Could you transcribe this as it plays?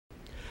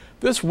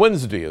This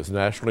Wednesday is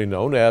nationally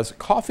known as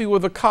Coffee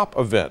with a Cop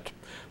event.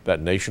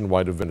 That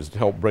nationwide event is to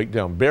help break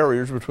down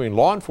barriers between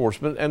law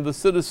enforcement and the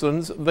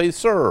citizens they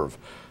serve.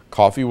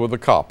 Coffee with a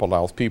Cop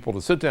allows people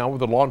to sit down with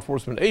the law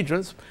enforcement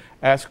agents,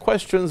 ask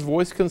questions,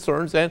 voice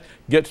concerns, and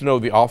get to know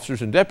the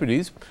officers and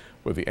deputies,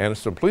 with the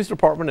Anniston Police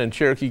Department and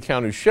Cherokee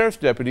County Sheriff's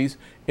deputies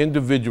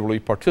individually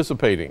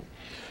participating.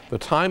 The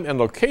time and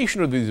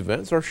location of these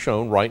events are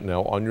shown right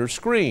now on your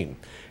screen.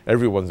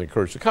 Everyone's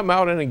encouraged to come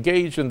out and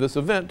engage in this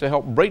event to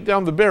help break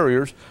down the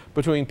barriers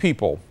between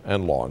people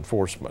and law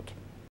enforcement.